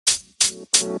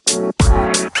Welcome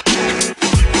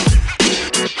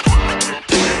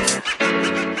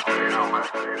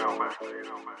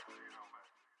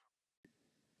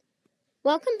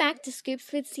back to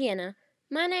Scoops with Sienna.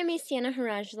 My name is Sienna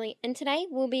Harajli, and today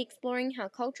we'll be exploring how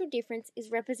cultural difference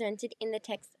is represented in the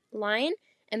text Lion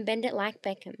and Bend It Like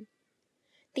Beckham.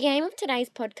 The aim of today's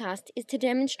podcast is to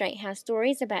demonstrate how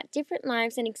stories about different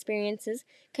lives and experiences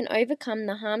can overcome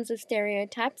the harms of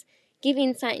stereotypes, give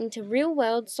insight into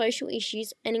real-world social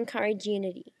issues, and encourage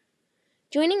unity.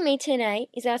 Joining me today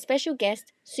is our special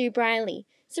guest, Sue Briley,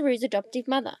 Saru's adoptive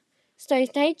mother. So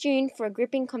stay tuned for a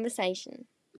gripping conversation.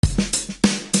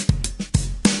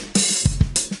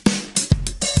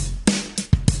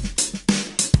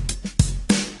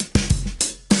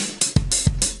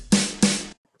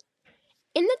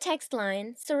 In the text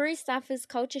line, Saru suffers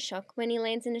culture shock when he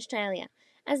lands in Australia,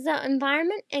 as the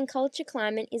environment and culture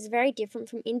climate is very different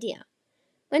from India.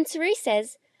 When Saru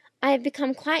says, "I have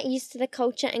become quite used to the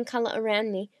culture and colour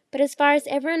around me, but as far as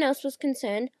everyone else was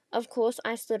concerned, of course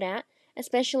I stood out,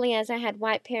 especially as I had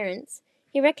white parents,"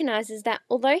 he recognises that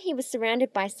although he was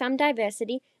surrounded by some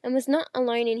diversity and was not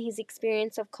alone in his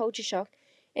experience of culture shock,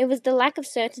 it was the lack of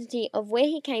certainty of where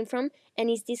he came from and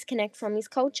his disconnect from his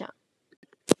culture.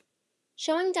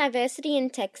 Showing diversity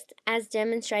in text, as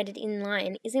demonstrated in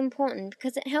Lion, is important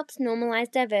because it helps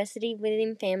normalise diversity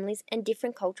within families and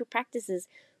different cultural practices,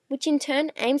 which in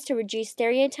turn aims to reduce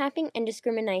stereotyping and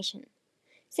discrimination,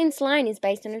 since Lion is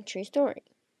based on a true story.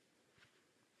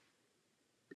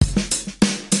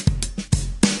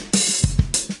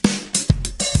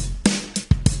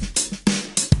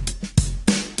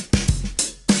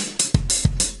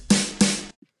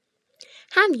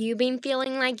 Have you been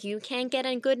feeling like you can't get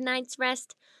a good night's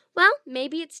rest? Well,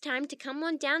 maybe it's time to come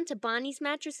on down to Barney's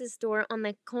Mattresses store on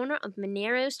the corner of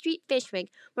Monero Street, Fishwick,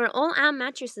 where all our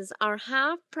mattresses are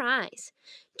half price.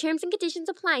 Terms and conditions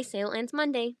apply. Sale ends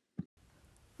Monday.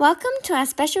 Welcome to our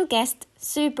special guest,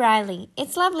 Sue Briley.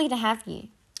 It's lovely to have you.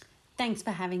 Thanks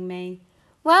for having me.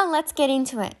 Well, let's get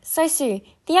into it. So, Sue,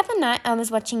 the other night I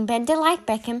was watching Bend It Like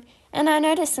Beckham, and I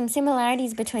noticed some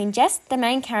similarities between Jess, the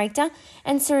main character,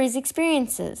 and Saru's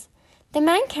experiences. The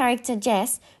main character,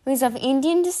 Jess, who is of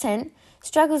Indian descent,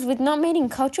 struggles with not meeting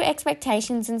cultural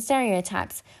expectations and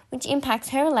stereotypes, which impacts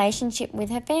her relationship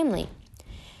with her family.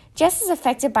 Jess is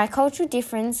affected by cultural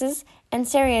differences and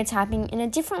stereotyping in a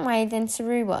different way than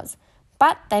Saru was,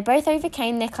 but they both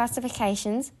overcame their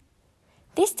classifications.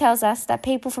 This tells us that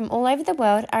people from all over the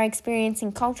world are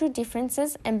experiencing cultural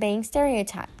differences and being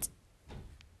stereotyped.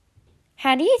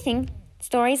 How do you think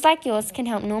stories like yours can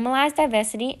help normalise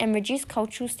diversity and reduce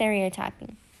cultural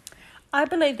stereotyping? I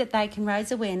believe that they can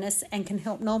raise awareness and can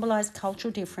help normalise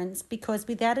cultural difference because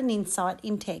without an insight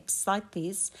in texts like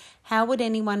this, how would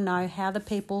anyone know how the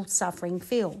people suffering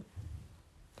feel?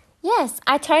 Yes,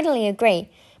 I totally agree.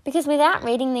 Because without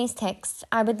reading these texts,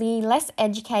 I would be less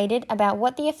educated about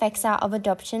what the effects are of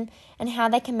adoption and how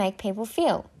they can make people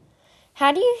feel.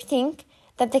 How do you think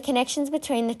that the connections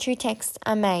between the two texts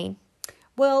are made?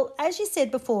 Well, as you said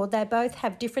before, they both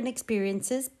have different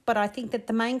experiences, but I think that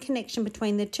the main connection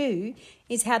between the two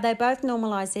is how they both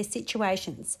normalise their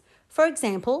situations. For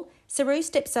example, Saru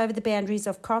steps over the boundaries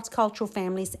of cross-cultural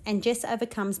families and Jess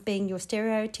overcomes being your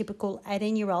stereotypical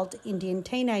 18-year-old Indian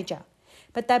teenager.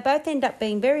 But they both end up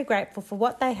being very grateful for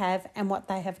what they have and what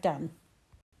they have done.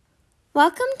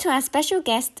 Welcome to our special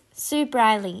guest, Sue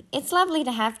Briley. It's lovely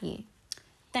to have you.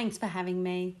 Thanks for having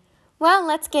me. Well,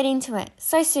 let's get into it.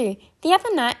 So, Sue, the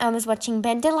other night I was watching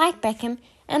Bend It Like Beckham,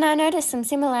 and I noticed some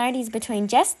similarities between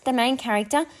Jess, the main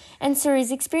character, and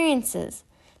Saru's experiences.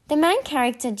 The main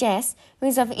character, Jess, who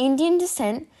is of Indian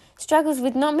descent, struggles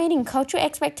with not meeting cultural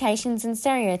expectations and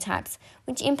stereotypes,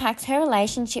 which impacts her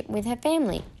relationship with her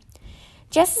family.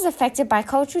 Jess is affected by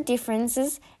cultural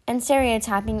differences and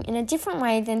stereotyping in a different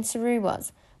way than Saru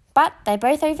was, but they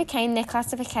both overcame their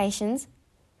classifications.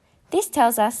 This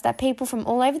tells us that people from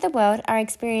all over the world are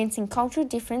experiencing cultural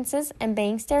differences and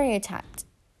being stereotyped.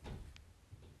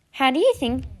 How do you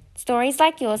think stories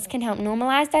like yours can help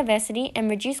normalise diversity and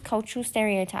reduce cultural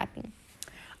stereotyping?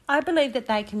 I believe that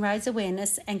they can raise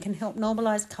awareness and can help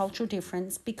normalise cultural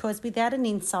difference because without an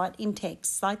insight in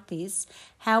texts like this,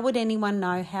 how would anyone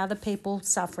know how the people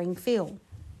suffering feel?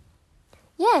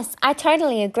 Yes, I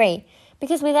totally agree.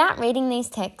 Because without reading these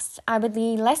texts, I would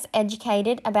be less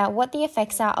educated about what the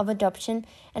effects are of adoption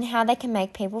and how they can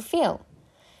make people feel.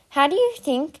 How do you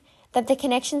think that the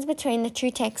connections between the two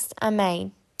texts are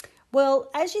made? Well,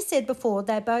 as you said before,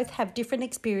 they both have different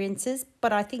experiences,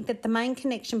 but I think that the main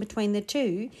connection between the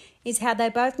two is how they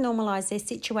both normalise their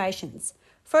situations.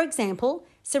 For example,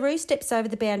 Saru steps over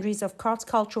the boundaries of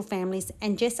cross-cultural families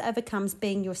and Jess overcomes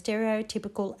being your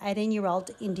stereotypical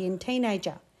 18-year-old Indian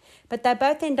teenager. But they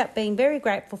both end up being very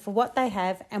grateful for what they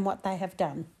have and what they have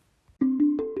done.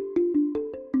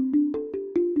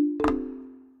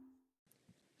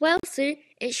 Well, Sue,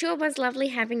 it sure was lovely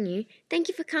having you. Thank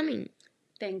you for coming.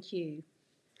 Thank you.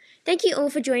 Thank you all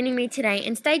for joining me today,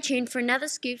 and stay tuned for another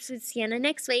Scoops with Sienna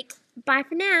next week. Bye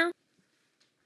for now.